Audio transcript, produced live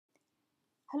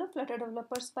Hello Flutter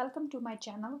developers, welcome to my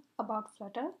channel about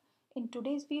Flutter. In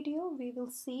today's video, we will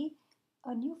see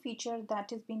a new feature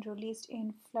that is being released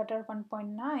in Flutter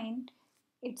 1.9.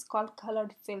 It's called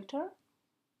Colored Filter.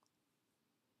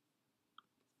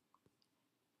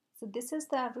 So this is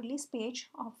the release page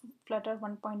of Flutter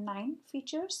 1.9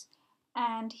 features,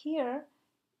 and here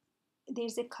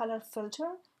there's a color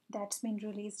filter that's been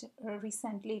released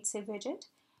recently. It's a widget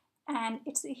and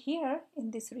it's here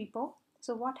in this repo.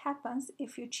 So what happens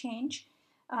if you change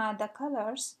the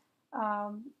colors,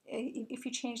 if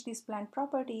you change these blend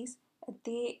properties,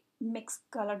 they mix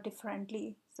color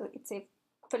differently. So it's a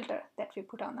filter that we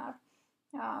put on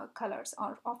our colors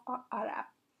of our app.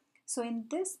 So in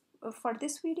this, for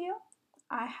this video,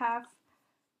 I have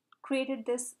created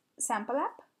this sample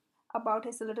app about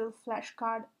his little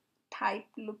flashcard type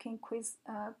looking quiz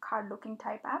card looking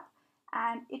type app,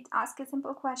 and it asks a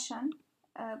simple question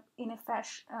in a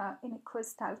quiz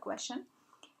style question.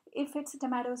 If it's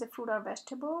tomato is a fruit or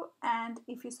vegetable, and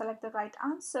if you select the right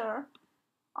answer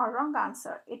or wrong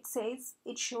answer, it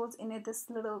shows in this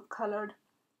little colored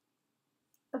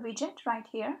widget right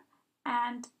here,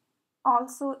 and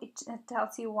also it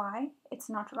tells you why it's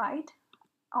not right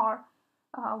or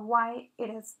why it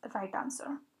is the right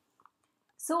answer.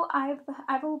 So I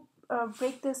will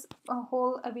break this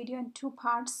whole video in two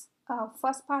parts.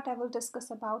 First part, I will discuss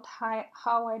about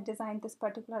how I designed this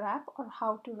particular app or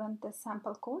how to run this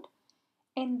sample code.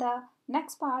 In the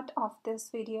next part of this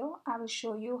video, I will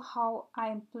show you how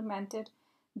I implemented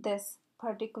this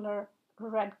particular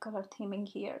red color theming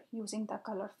here using the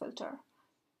color filter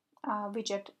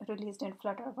widget released in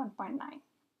Flutter 1.9.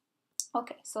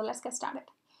 Okay, so let's get started.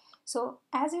 So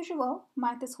as usual,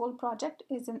 this whole project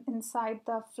is inside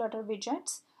the Flutter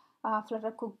widgets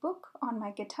Flutter cookbook on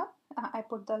my GitHub. I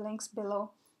put the links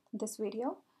below this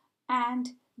video,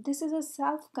 and this is a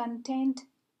self-contained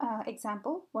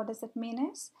example. What does it mean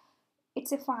is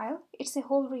it's a file, it's a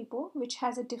whole repo which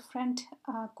has a different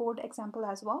code example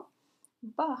as well,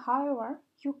 but however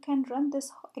you can run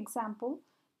this example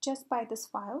just by this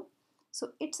file.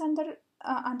 So it's under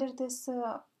this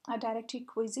directory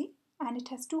quizy, and it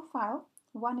has two files.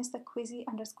 One is the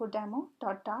quizy_demo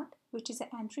dot which is an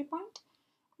entry point,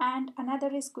 and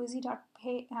another is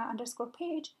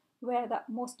quizy.page where the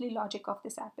mostly logic of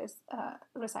this app is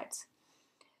resides.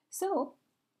 So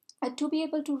to be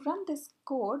able to run this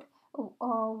code,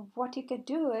 what you can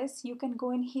do is you can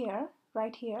go in here,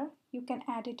 right here, you can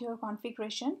add it to your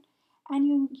configuration, and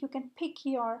you can pick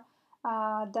your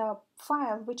the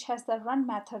file which has the run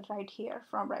method right here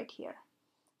from right here.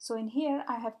 So in here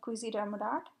I have quizy_demo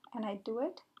dot, and I do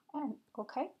it, and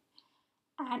okay,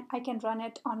 and I can run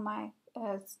it on my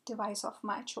device of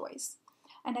my choice.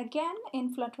 And again,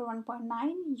 in Flutter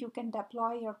 1.9, you can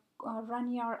deploy your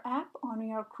run your app on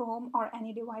your Chrome or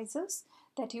any devices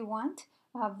that you want,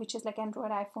 which is like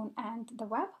Android, iPhone, and the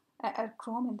web,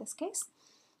 Chrome in this case.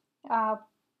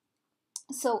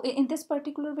 So in this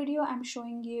particular video, I'm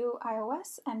showing you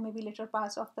iOS, and maybe later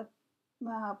parts of the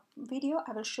video,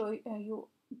 I will show you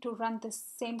to run this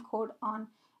same code on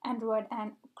Android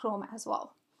and Chrome as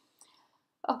well.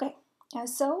 Okay,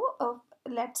 so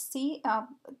let's see,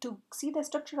 to see the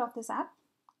structure of this app,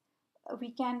 we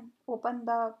can open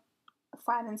the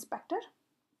file inspector.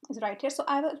 Is right here. So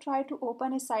I will try to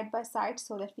open it side by side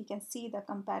so that we can see the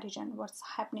comparison, what's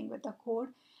happening with the code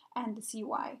and the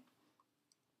UI.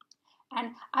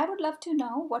 And I would love to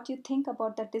know what you think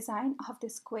about the design of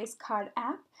this quiz card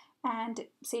app, and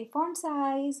say font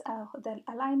size, the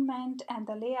alignment and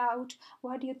the layout.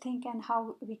 What do you think and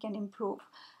how we can improve?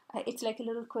 It's like a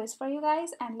little quiz for you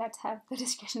guys, and let's have the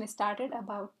discussion started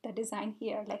about the design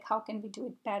here, like how can we do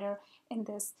it better in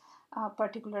this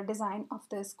particular design of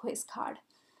this quiz card.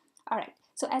 All right,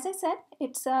 so as I said,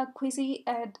 it's a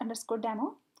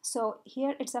quizy_demo. So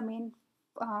here it's a main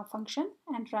function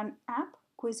and run app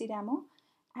quizy_demo,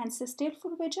 and it's a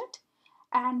stateful widget,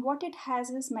 and what it has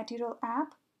is material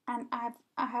app, and I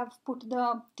have put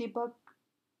the debug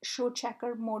show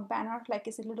checker mode banner, like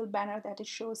it's a little banner that it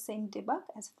shows saying debug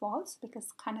as false because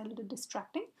it's kind of a little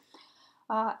distracting,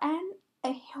 and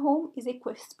a home is a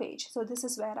quiz page. So this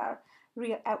is where our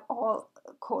real all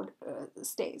code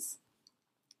stays.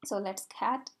 So let's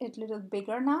get it a little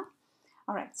bigger now.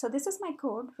 All right, so this is my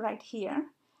code right here,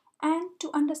 and to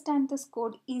understand this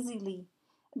code easily,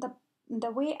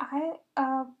 the way I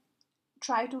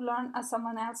try to learn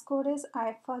someone else's code is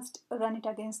I first run it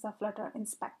against the Flutter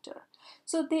inspector.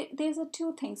 So there's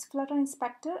two things, Flutter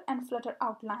inspector and Flutter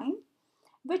outline,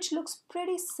 which looks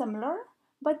pretty similar,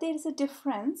 but there is a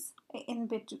difference in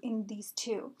between these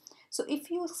two. So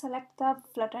if you select the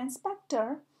Flutter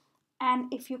inspector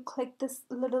And if you click this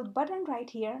little button right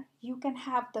here, you can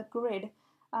have the grid,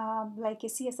 like a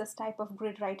CSS type of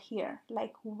grid right here,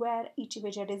 like where each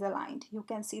widget is aligned. You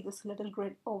can see this little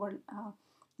grid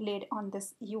overlaid on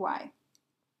this UI.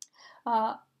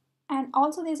 And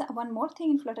also there's one more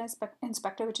thing in Flutter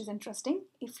Inspector which is interesting.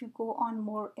 If you go on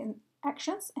more in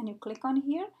actions and you click on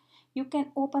here, you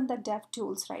can open the dev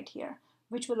tools right here,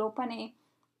 which will open a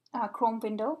Chrome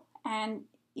window, and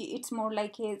it's more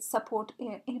like a support,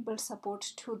 inbuilt support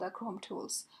to the Chrome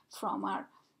tools from our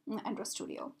Android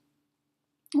Studio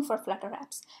for Flutter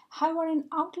apps. However, in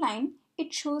outline,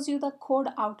 it shows you the code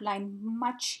outline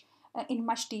in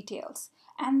much details.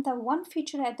 And the one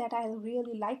feature that I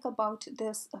really like about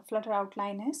this Flutter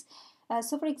outline is,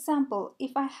 so for example,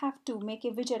 if I have to make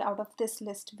a widget out of this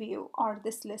list view or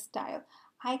this list tile,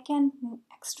 I can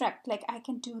extract, like I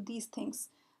can do these things,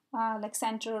 like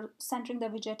centering the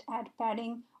widget, add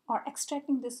padding, or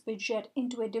extracting this widget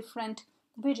into a different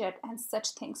widget and such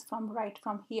things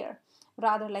from here,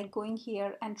 rather like going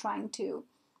here and trying to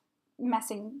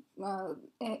messing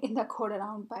in the code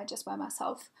around by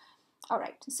myself. All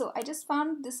right, so I just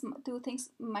found this two things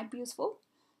might be useful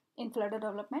in Flutter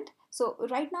development. So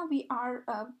right now we are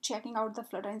checking out the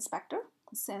Flutter Inspector,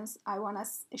 since I want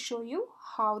to show you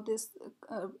how this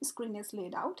screen is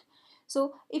laid out.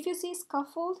 So if you see,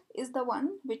 scaffold is the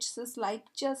one which is like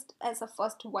just as a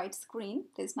first white screen,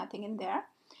 there's nothing in there.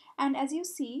 And as you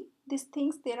see, these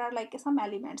things, there are like some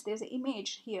elements. There's an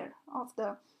image here of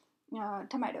the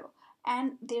tomato,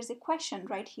 and there's a question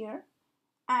right here,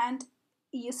 and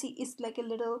you see it's like a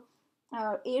little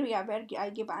area where I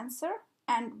give answer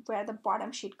and where the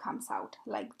bottom sheet comes out,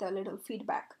 like the little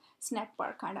feedback snack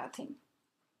bar kind of thing.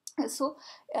 So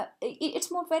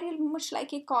it's more very much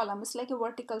like a column. It's like a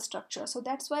vertical structure, so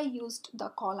that's why I used the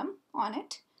column on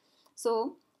it.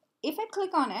 So if I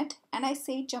click on it and I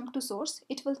say jump to source,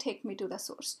 it will take me to the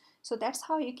source. So that's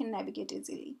how you can navigate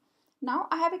easily. Now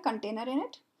I have a container in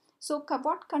it. So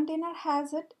what container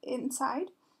has it inside?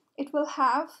 It will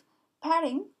have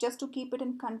padding just to keep it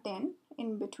in content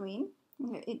in between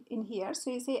in here.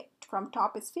 So you say from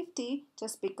top is 50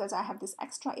 just because I have this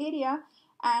extra area,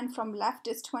 and from left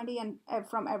is 20, and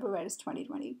from everywhere is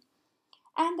 20.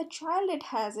 And the child it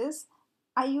has is,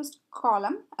 I used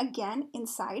column again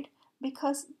inside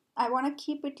because I want to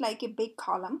keep it like a big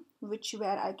column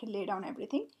where I can lay down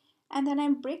everything. And then I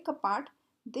break apart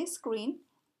this screen,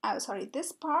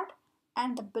 this part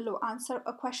and the below answer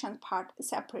a question part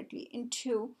separately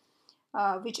into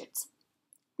widgets.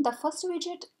 The first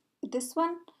widget, this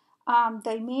one,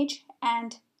 the image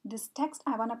and this text,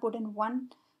 I want to put in one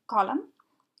column.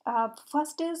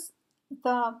 First is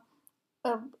the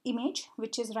image,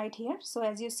 which is right here. So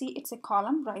as you see, it's a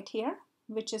column right here,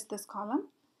 which is this column,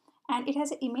 and it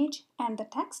has an image and the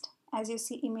text. As you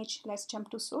see, image, let's jump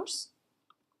to source.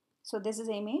 So this is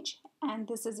image and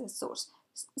this is a source.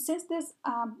 Since this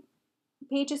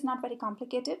page is not very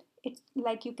complicated, it's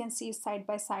like you can see side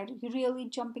by side. Really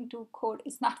jumping to code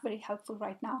is not very helpful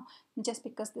right now, just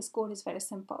because this code is very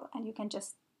simple and you can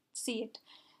just see it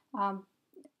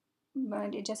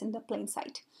just in the plain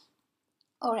sight.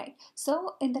 All right,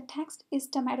 so in the text is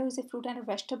tomato is a fruit and a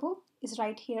vegetable is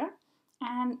right here,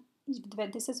 and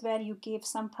this is where you gave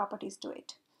some properties to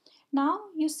it. Now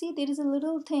you see there is a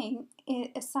little thing,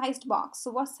 a sized box.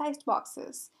 So what sized box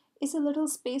is a little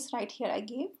space right here I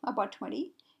gave about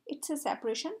 20. It's a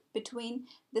separation between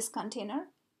this container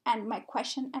and my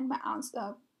question and my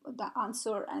answer, the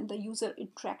answer and the user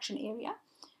interaction area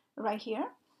right here.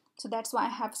 So that's why I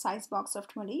have size box of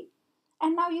 20.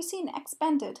 And now you see in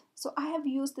expanded, so I have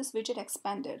used this widget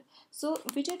expanded. So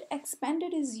widget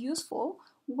expanded is useful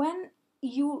when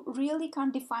you really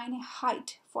can't define a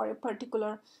height for a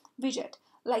particular widget.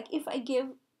 Like if I give,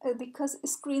 because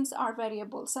screens are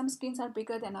variable, some screens are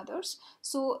bigger than others.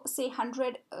 So say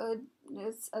 100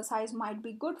 size might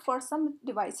be good for some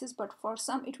devices, but for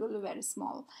some it will be very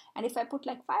small. And if I put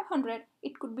like 500,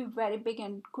 it could be very big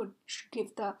and could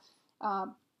give the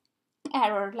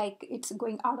error, like it's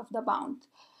going out of the bound.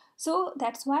 So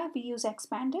that's why we use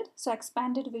expanded. So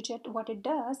expanded widget, what it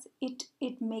does, it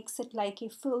makes it like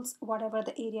it fills whatever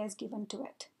the area is given to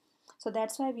it. So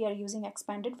that's why we are using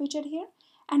expanded widget here.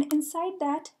 And inside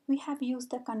that we have used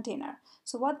the container.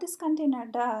 So what this container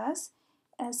does,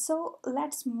 so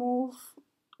let's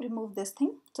remove this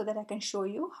thing so that I can show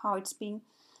you how it's being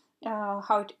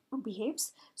how it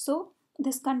behaves. So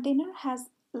this container has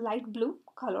light blue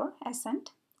color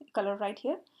accent color right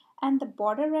here, and the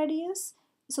border radius,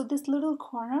 so this little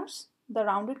corners, the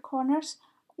rounded corners,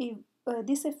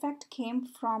 this effect came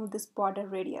from this border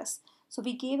radius. So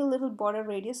we gave a little border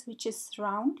radius which is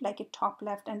round, like a top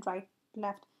left and right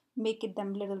left make it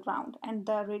them little round, and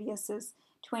the radius is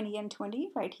 20 and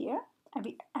 20 right here,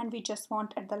 and we just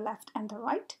want at the left and the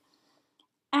right.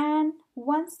 And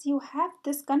once you have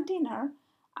this container,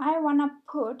 I want to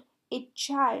put a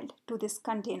child to this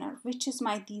container, which is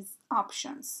my these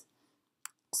options.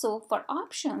 So for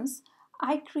options,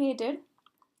 I created,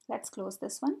 let's close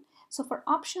this one. So for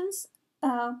options,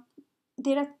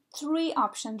 there are three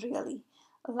options really.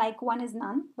 Like one is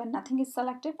none, when nothing is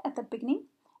selected at the beginning,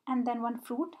 and then one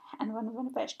fruit and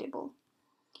one vegetable.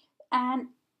 And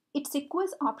it's a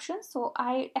quiz option, so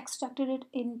I extracted it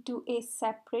into a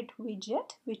separate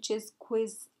widget, which is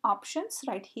quiz options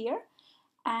right here.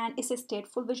 And it's a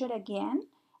stateful widget again.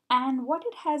 And what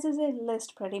it has is a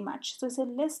list pretty much. So it's a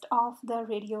list of the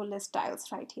radio list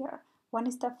styles right here. One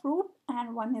is the fruit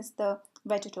and one is the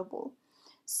vegetable.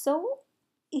 So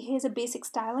here's a basic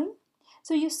styling.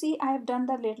 So you see I have done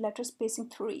the letter spacing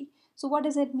 3. So what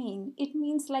does it mean? It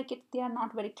means like they are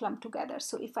not very clumped together.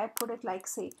 So if I put it like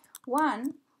say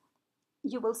 1,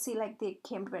 you will see like they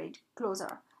came very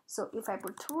closer. So if I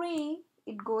put 3,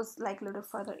 it goes like a little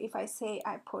further. If I say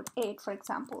I put 8, for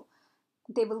example,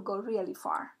 they will go really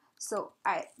far. So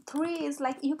 3 is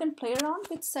like, you can play around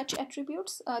with such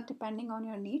attributes depending on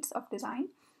your needs of design.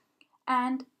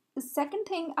 And the second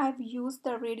thing, I've used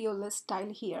the radio list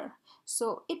style here.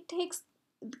 So it takes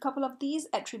a couple of these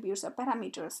attributes or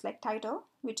parameters like title,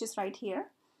 which is right here,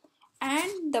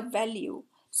 and the value.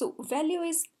 So value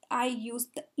is, I use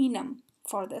the enum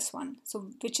for this one,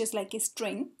 so which is like a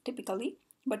string typically,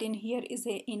 but in here is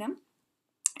a enum.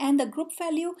 And the group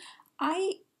value,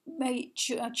 I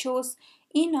chose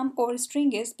enum over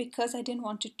string is because I didn't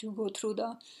want it to go through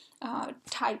the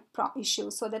type issue,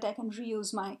 so that I can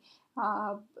reuse my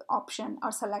option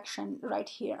or selection right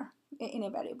here in a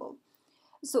variable.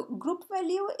 So group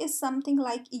value is something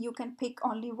like you can pick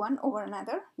only one over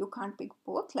another. You can't pick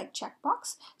both, like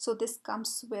checkbox. So this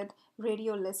comes with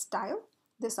radio list style,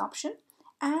 this option.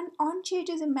 And onChange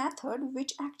is a method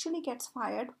which actually gets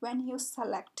fired when you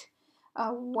select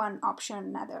one option or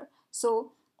another.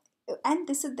 So, and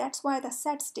that's why the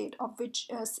set state of which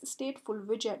stateful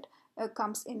widget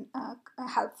comes in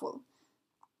helpful.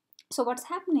 So what's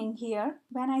happening here,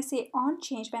 when I say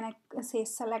onChange, when I say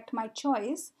select my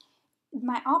choice,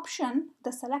 my option,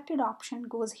 the selected option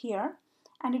goes here,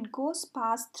 and it goes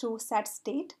passed through set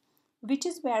state, which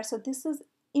is where, so this is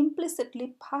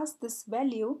implicitly pass this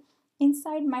value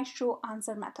inside my show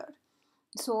answer method.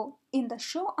 So in the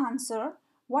show answer,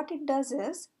 what it does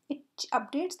is it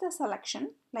updates the selection,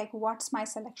 like what's my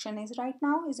selection is right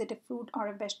now, is it a fruit or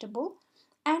a vegetable,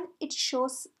 and it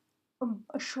shows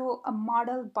show a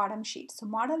model bottom sheet. So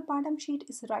model bottom sheet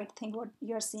is the right thing what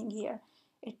you're seeing here.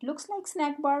 It looks like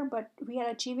snack bar, but we are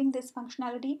achieving this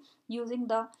functionality using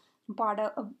the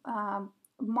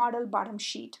model bottom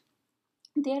sheet.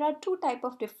 There are two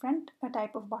different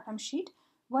type of bottom sheet.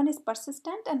 One is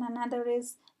persistent and another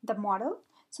is the model.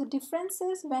 So difference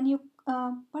is when you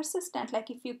persistent, like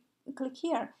if you click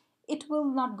here, it will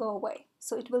not go away.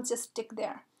 So it will just stick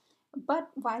there. But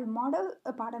while model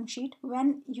bottom sheet,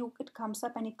 when it comes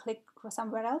up and you click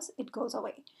somewhere else, it goes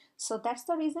away. So that's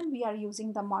the reason we are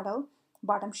using the model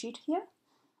bottom sheet here.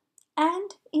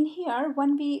 And in here,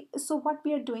 what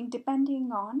we are doing,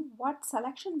 depending on what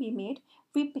selection we made,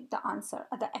 we pick the answer,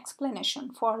 the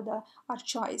explanation for our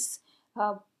choice.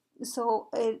 For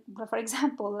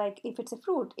example, like if it's a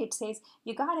fruit, it says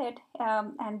you got it,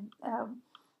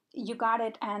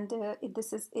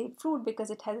 this is a fruit because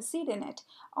it has a seed in it.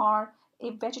 Or a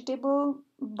vegetable,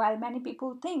 while many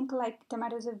people think like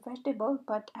tomato is a vegetable,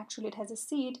 but actually it has a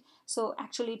seed, so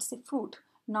actually it's a fruit,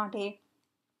 not a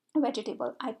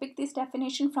vegetable. I picked this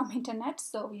definition from internet,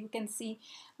 so you can see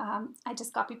I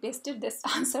just copy pasted this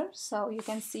answer, so you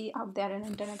can see out there in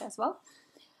internet as well.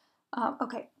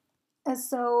 Okay,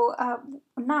 so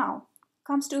now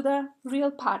comes to the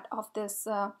real part of this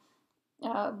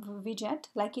widget,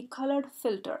 like a colored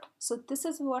filtered. So this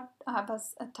is what I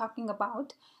was talking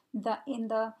about in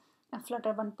the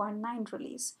Flutter 1.9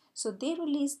 release. So they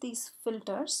release these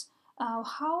filters.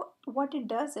 What it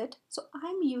does it, so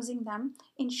I'm using them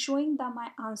in showing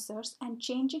my answers and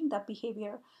changing the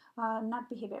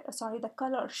the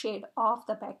color shade of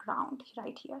the background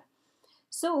right here.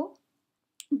 So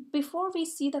before we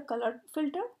see the color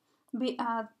filter,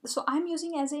 so I'm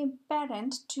using as a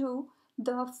parent to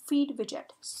the feed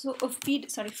widget. So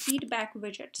feedback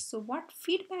widget. So what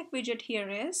feedback widget here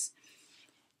is,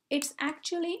 it's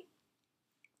actually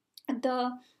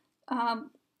the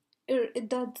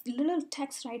little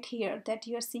text right here that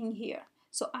you're seeing here.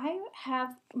 So I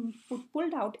have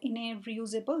pulled out in a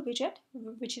reusable widget,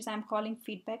 which is I'm calling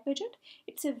feedback widget.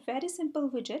 It's a very simple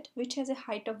widget which has a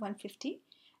height of 150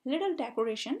 Little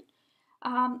decoration.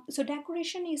 So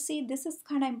decoration, you see, this is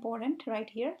kind of important right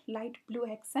here, light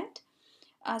blue accent.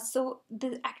 So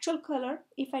the actual color,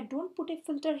 if I don't put a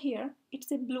filter here,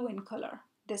 it's a blue in color,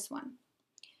 this one.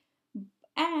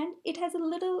 And it has a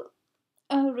little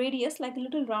radius, like a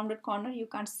little rounded corner. You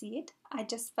can't see it. I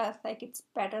just felt like it's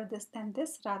better this than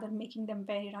this, rather making them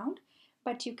very round.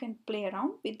 But you can play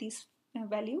around with these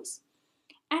values.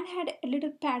 And had a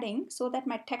little padding so that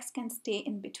my text can stay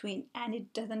in between and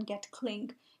it doesn't get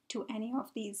cling to any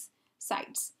of these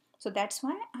sides. So that's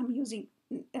why I'm using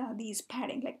these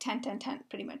padding, like 10, 10, 10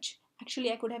 pretty much.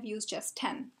 Actually, I could have used just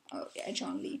 10 edge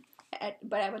only,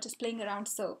 but I was just playing around,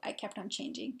 so I kept on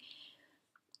changing.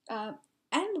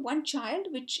 And one child,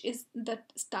 which is the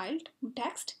styled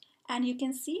text, and you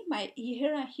can see my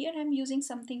here I'm using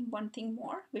one thing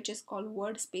more, which is called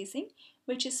word spacing,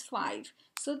 which is 5.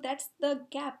 So that's the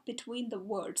gap between the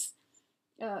words.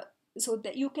 So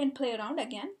that you can play around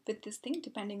again with this thing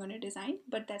depending on your design,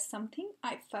 but that's something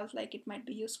I felt like it might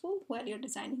be useful while you're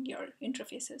designing your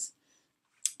interfaces.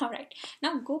 All right,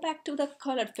 now go back to the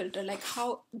color filter, like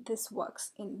how this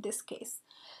works in this case.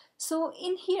 So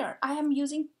in here, I am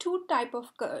using two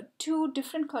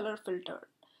different color filter.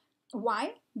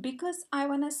 Why? Because I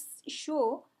want to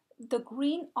show the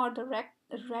green or the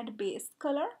red base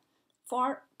color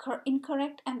for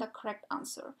incorrect and the correct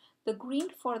answer. The green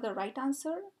for the right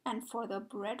answer and for the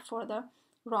red for the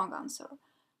wrong answer.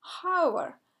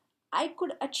 However, I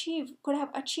could have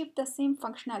achieved the same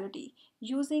functionality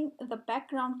using the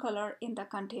background color in the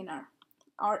container,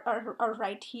 or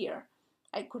right here.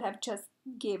 I could have just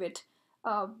gave it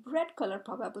a red color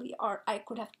probably, or I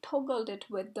could have toggled it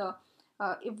with the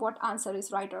if what answer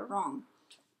is right or wrong.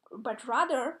 But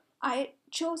rather, I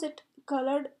chose it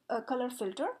colored color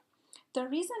filter. The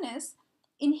reason is,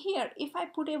 in here, if I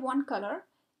put a one color,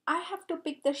 I have to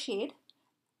pick the shade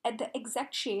at the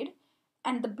exact shade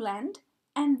and the blend,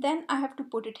 and then I have to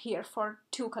put it here for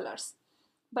two colors.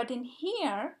 But in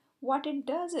here, what it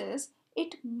does is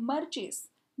it merges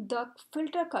the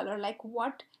filter color, like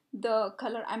what the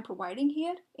color I'm providing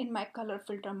here in my color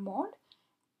filter mode,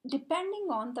 depending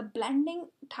on the blending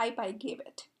type I gave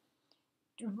it,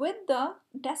 with the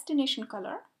destination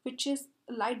color, which is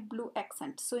light blue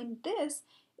accent. So in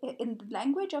the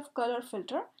language of color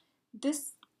filter,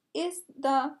 this is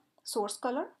the source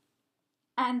color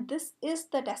and this is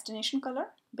the destination color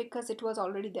because it was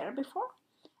already there before,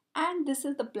 and this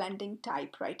is the blending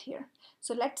type right here.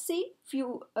 So let's see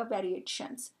few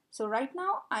variations. So right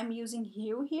now I'm using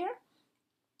hue here,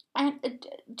 and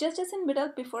just in middle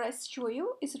before I show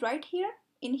you is right here.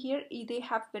 In here they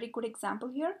have very good example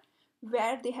here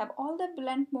where they have all the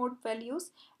blend mode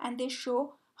values and they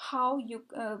show how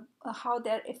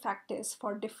their effect is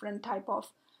for different type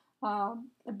of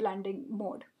blending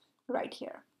mode right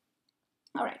here.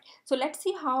 All right, so let's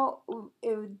see how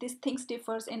these things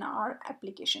differs in our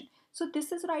application. So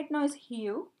this is right now is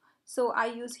hue. So I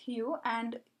use hue,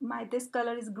 and this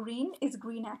color is green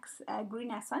green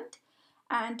accent,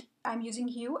 and I'm using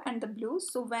hue and the blue.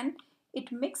 So when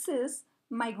it mixes,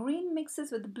 my green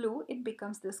mixes with blue, it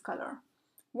becomes this color.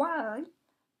 While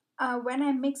when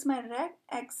I mix my red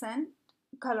accent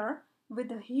color with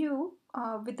the hue,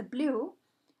 with the blue,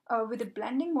 with the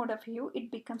blending mode of hue,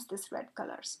 it becomes this red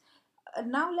colors.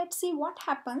 Now let's see what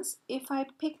happens if I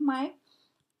pick my,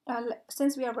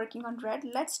 since we are working on red,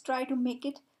 let's try to make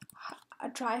it,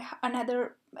 try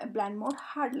another blend mode,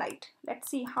 hard light. Let's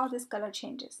see how this color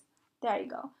changes. There you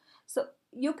go. So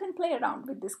you can play around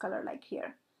with this color like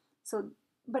here. So,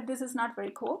 but this is not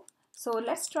very cool. So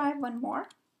let's try one more,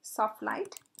 soft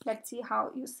light. Let's see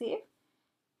how you save.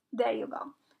 There you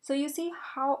go. So you see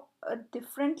how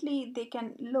differently they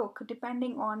can look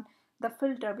depending on the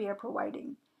filter we are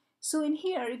providing. So in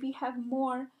here we have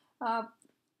more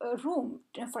room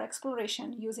for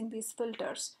exploration using these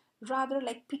filters, rather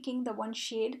like picking the one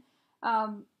shade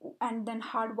and then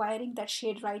hardwiring that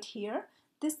shade right here.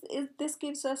 This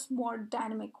gives us more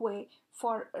dynamic way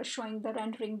for showing the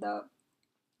rendering the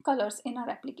colors in our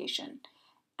application.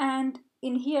 And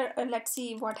in here, let's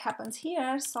see what happens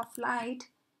here. Soft light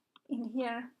in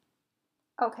here.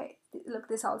 Okay, look,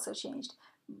 this also changed.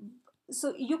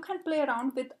 So you can play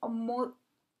around with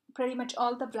pretty much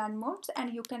all the blend modes,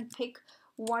 and you can pick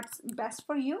what's best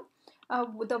for you.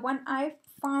 The one I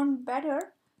found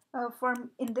better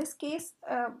in this case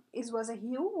was a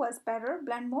hue was better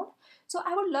blend mode. So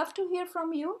I would love to hear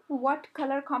from you what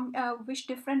color which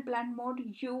different blend mode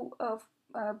you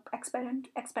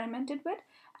experimented with,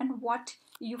 and what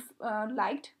you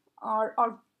liked,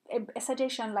 or a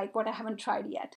suggestion like what I haven't tried yet.